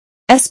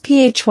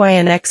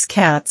SPHYNX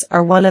cats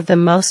are one of the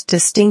most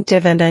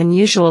distinctive and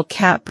unusual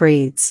cat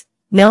breeds,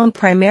 known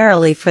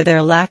primarily for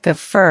their lack of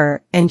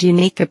fur and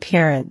unique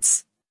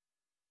appearance.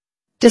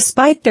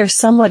 Despite their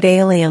somewhat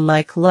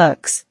alien-like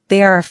looks,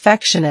 they are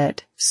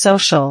affectionate,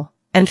 social,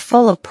 and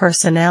full of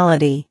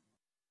personality.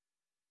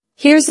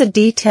 Here's a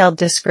detailed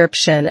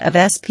description of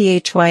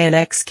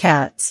SPHYNX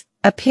cats.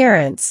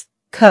 Appearance.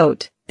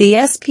 Coat. The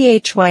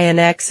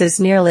SPHYNX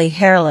is nearly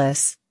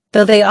hairless,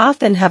 though they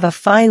often have a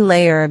fine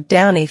layer of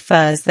downy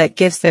fuzz that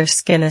gives their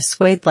skin a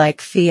suede-like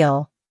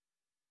feel.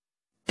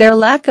 Their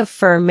lack of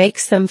fur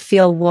makes them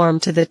feel warm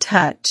to the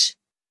touch.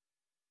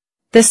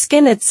 The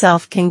skin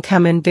itself can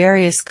come in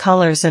various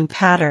colors and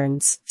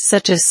patterns,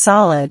 such as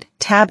solid,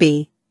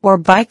 tabby, or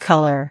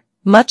bicolor,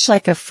 much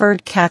like a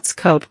furred cat's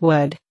coat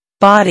would.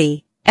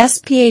 Body.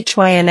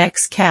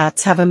 SPHYNX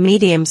cats have a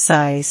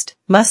medium-sized,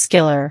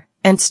 muscular,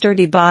 and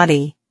sturdy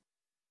body.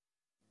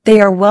 They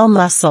are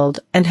well-muscled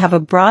and have a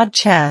broad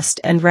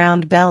chest and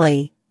round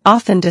belly,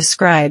 often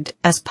described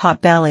as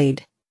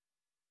pot-bellied.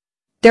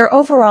 Their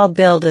overall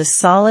build is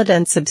solid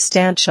and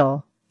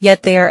substantial,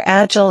 yet they are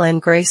agile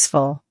and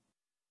graceful.